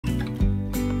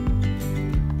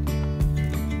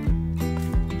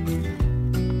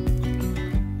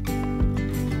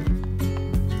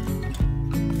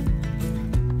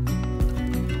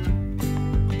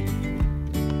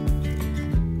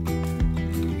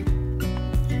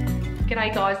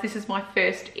G'day guys, this is my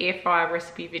first air fryer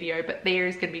recipe video, but there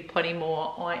is going to be plenty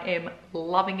more. I am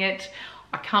loving it.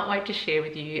 I can't wait to share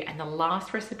with you. And the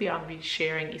last recipe I'm going to be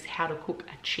sharing is how to cook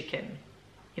a chicken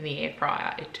in the air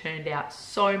fryer. It turned out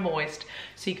so moist,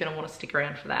 so you're going to want to stick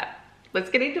around for that. Let's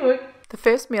get into it. The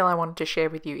first meal I wanted to share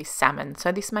with you is salmon.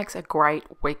 So this makes a great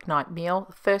weeknight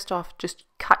meal. First off, just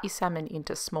cut your salmon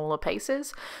into smaller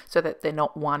pieces so that they're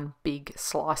not one big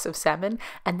slice of salmon.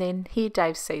 And then here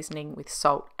Dave's seasoning with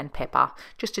salt and pepper,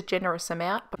 just a generous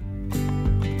amount.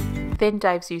 Then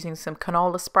Dave's using some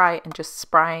canola spray and just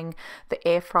spraying the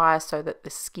air fryer so that the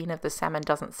skin of the salmon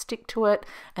doesn't stick to it.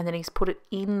 And then he's put it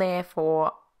in there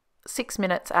for 6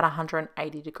 minutes at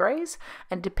 180 degrees,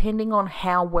 and depending on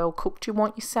how well cooked you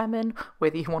want your salmon,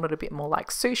 whether you want it a bit more like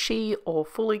sushi or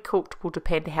fully cooked, will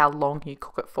depend how long you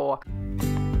cook it for.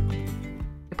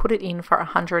 Put it in for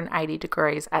 180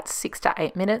 degrees at 6 to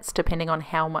 8 minutes, depending on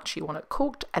how much you want it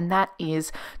cooked, and that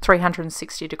is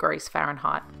 360 degrees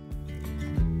Fahrenheit.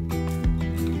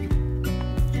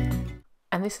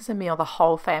 And this is a meal the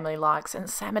whole family likes, and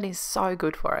salmon is so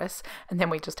good for us. And then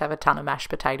we just have a ton of mashed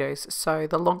potatoes. So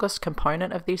the longest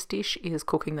component of this dish is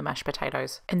cooking the mashed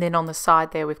potatoes. And then on the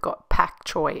side there, we've got pak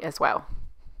choy as well.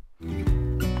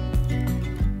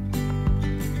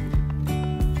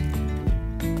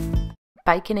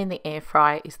 Bacon in the air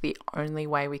fryer is the only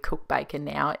way we cook bacon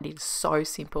now. It is so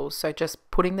simple. So just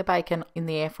putting the bacon in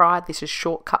the air fryer. This is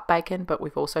shortcut bacon, but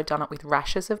we've also done it with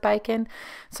rashers of bacon.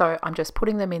 So I'm just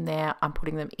putting them in there. I'm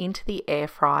putting them into the air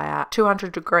fryer,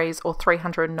 200 degrees or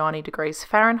 390 degrees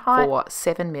Fahrenheit for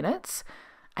 7 minutes.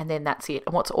 And then that's it.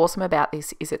 And what's awesome about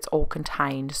this is it's all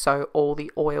contained. So all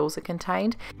the oils are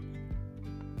contained.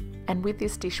 And with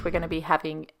this dish, we're going to be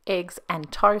having eggs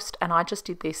and toast. And I just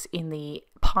did this in the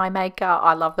pie maker.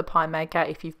 I love the pie maker.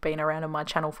 If you've been around on my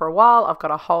channel for a while, I've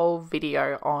got a whole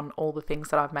video on all the things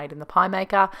that I've made in the pie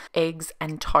maker. Eggs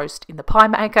and toast in the pie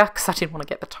maker, because I didn't want to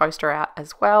get the toaster out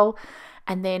as well.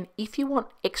 And then if you want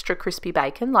extra crispy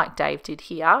bacon, like Dave did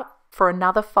here, for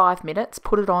another 5 minutes,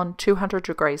 put it on 200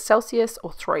 degrees Celsius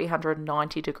or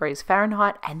 390 degrees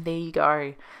Fahrenheit. And there you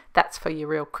go. That's for your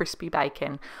real crispy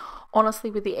bacon.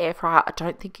 Honestly, with the air fryer, I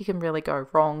don't think you can really go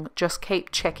wrong. Just keep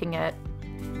checking it.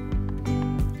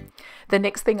 The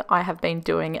next thing I have been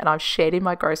doing, and I've shared in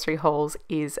my grocery hauls,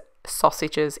 is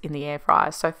sausages in the air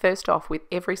fryer. So first off, with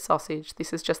every sausage,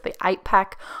 this is just the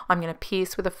 8-pack, I'm going to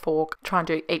pierce with a fork, try and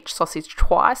do each sausage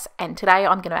twice. And today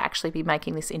I'm going to actually be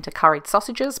making this into curried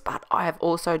sausages, but I have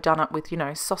also done it with,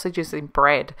 sausages in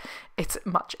bread. It's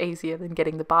much easier than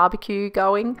getting the barbecue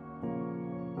going.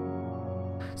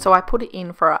 So I put it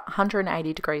in for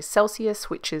 180 degrees Celsius,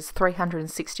 which is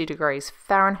 360 degrees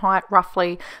Fahrenheit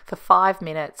roughly, for 5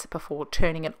 minutes before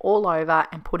turning it all over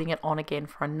and putting it on again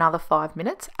for another 5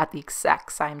 minutes at the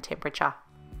exact same temperature.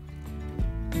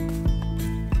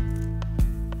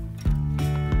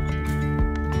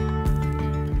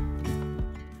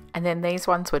 And then these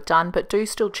ones were done, but do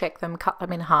still check them, cut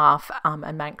them in half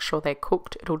and make sure they're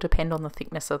cooked. It'll depend on the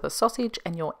thickness of the sausage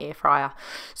and your air fryer.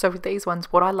 So with these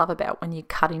ones, what I love about when you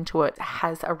cut into it, it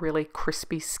has a really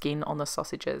crispy skin on the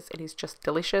sausages. It is just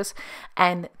delicious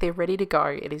and they're ready to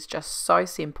go. It is just so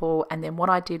simple. And then what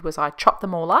I did was I chopped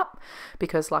them all up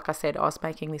because, like I said, I was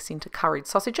making this into curried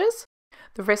sausages.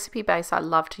 The recipe base I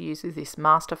love to use is this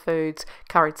Master Foods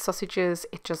curried sausages.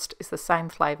 It just is the same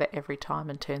flavour every time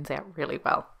and turns out really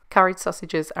well. Curried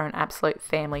sausages are an absolute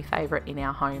family favourite in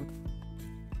our home.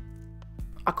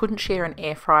 I couldn't share an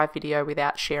air fryer video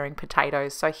without sharing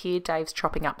potatoes. So here Dave's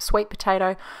chopping up sweet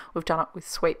potato. We've done it with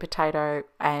sweet potato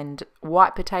and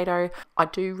white potato. I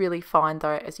do really find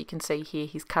though, as you can see here,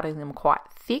 he's cutting them quite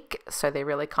thick. So they're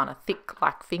really kind of thick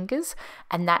like fingers,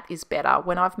 and that is better.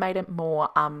 When I've made it more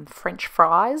French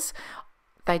fries,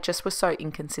 they just were so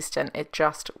inconsistent. It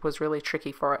just was really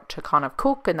tricky for it to kind of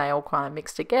cook, and they all kind of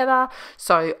mix together.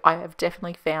 So I have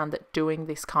definitely found that doing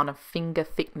this kind of finger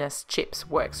thickness chips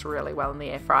works really well in the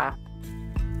air fryer.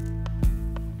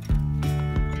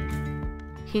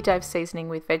 Here Dave's seasoning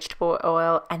with vegetable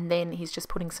oil, and then he's just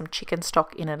putting some chicken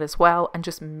stock in it as well and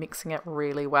just mixing it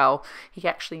really well. He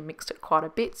actually mixed it quite a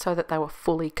bit so that they were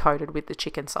fully coated with the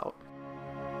chicken salt.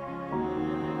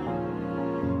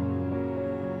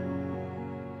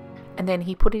 And then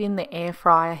he put it in the air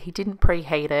fryer. He didn't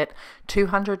preheat it,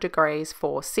 200 degrees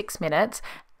for 6 minutes.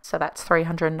 So that's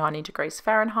 390 degrees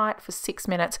Fahrenheit for 6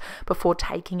 minutes before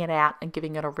taking it out and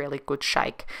giving it a really good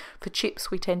shake. For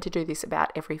chips, we tend to do this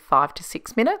about every 5 to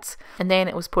 6 minutes. And then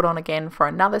it was put on again for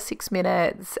another 6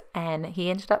 minutes, and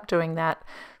he ended up doing that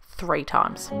 3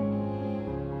 times.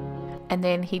 And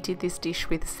then he did this dish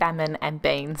with salmon and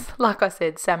beans. Like I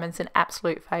said, salmon's an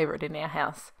absolute favourite in our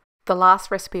house. The last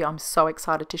recipe I'm so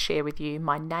excited to share with you,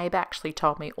 my neighbour actually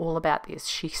told me all about this.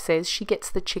 She says she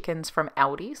gets the chickens from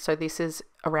Aldi. So this is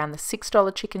around the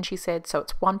 $6 chicken, she said. So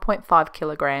it's 1.5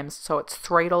 kilograms. So it's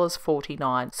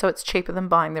 $3.49. So it's cheaper than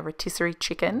buying the rotisserie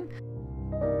chicken.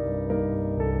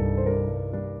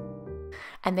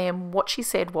 And then what she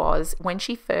said was when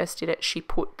she first did it, she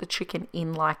put the chicken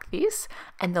in like this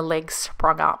and the legs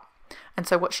sprung up. And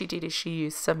so what she did is she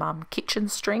used some kitchen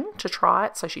string to try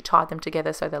it. So she tied them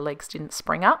together so the legs didn't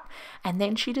spring up. And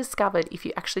then she discovered if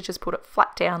you actually just put it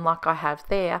flat down like I have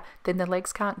there, then the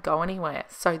legs can't go anywhere.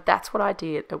 So that's what I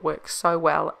did. It works so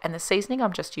well. And the seasoning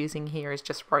I'm just using here is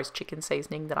just roast chicken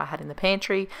seasoning that I had in the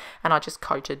pantry. And I just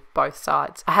coated both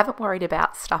sides. I haven't worried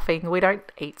about stuffing. We don't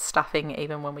eat stuffing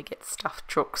even when we get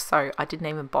stuffed chooks. So I didn't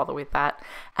even bother with that.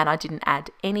 And I didn't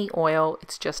add any oil.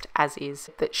 It's just as is.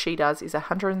 That she does is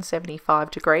 175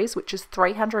 degrees, which is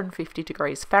 350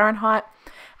 degrees Fahrenheit,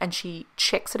 and she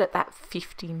checks it at that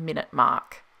 50-minute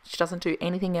mark. She doesn't do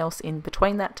anything else in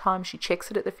between that time. She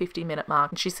checks it at the 50-minute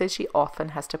mark, and she says she often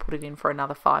has to put it in for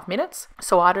another 5 minutes.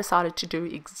 So I decided to do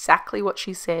exactly what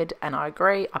she said, and I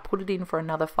agree. I put it in for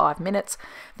another 5 minutes,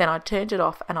 then I turned it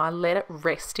off and I let it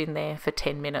rest in there for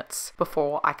 10 minutes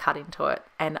before I cut into it.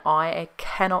 And I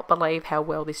cannot believe how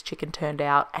well this chicken turned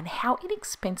out and how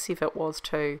inexpensive it was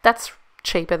too. That's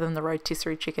cheaper than the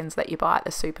rotisserie chickens that you buy at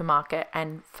the supermarket,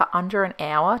 and for under an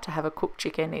hour to have a cooked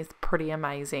chicken is pretty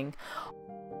amazing.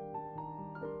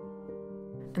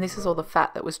 And this is all the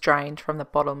fat that was drained from the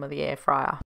bottom of the air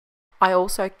fryer. I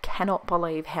also cannot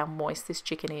believe how moist this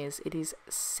chicken is. It is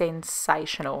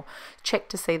sensational. Check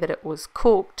to see that it was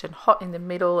cooked and hot in the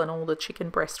middle and all the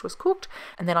chicken breast was cooked,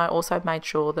 and then I also made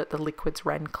sure that the liquids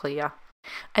ran clear.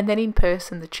 And then in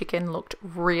person the chicken looked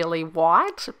really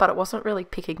white, but it wasn't really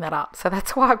picking that up, so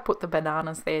that's why I put the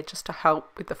bananas there, just to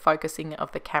help with the focusing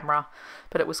of the camera.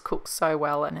 But it was cooked so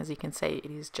well, and as you can see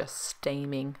it is just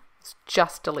steaming. It's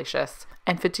just delicious.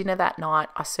 And for dinner that night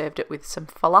I served it with some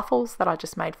falafels that I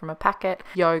just made from a packet,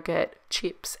 yogurt,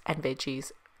 chips and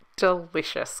veggies.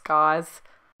 Delicious, guys.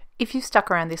 If you've stuck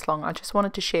around this long, I just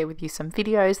wanted to share with you some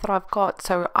videos that I've got.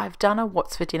 So I've done a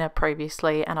What's for Dinner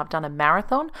previously, and I've done a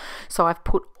marathon. So I've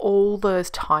put all those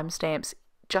timestamps,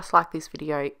 just like this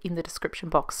video, in the description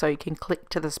box so you can click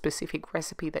to the specific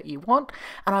recipe that you want.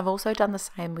 And I've also done the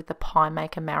same with the pie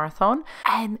maker marathon.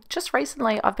 And just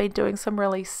recently I've been doing some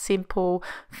really simple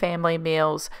family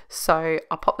meals, so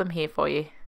I'll pop them here for you.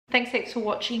 Thanks for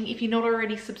watching. If you're not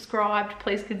already subscribed,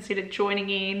 please consider joining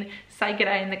in. Say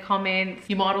g'day in the comments.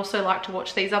 You might also like to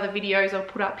watch these other videos I'll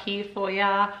put up here for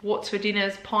ya. What's for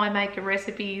Dinner's pie maker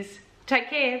recipes. Take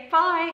care. Bye.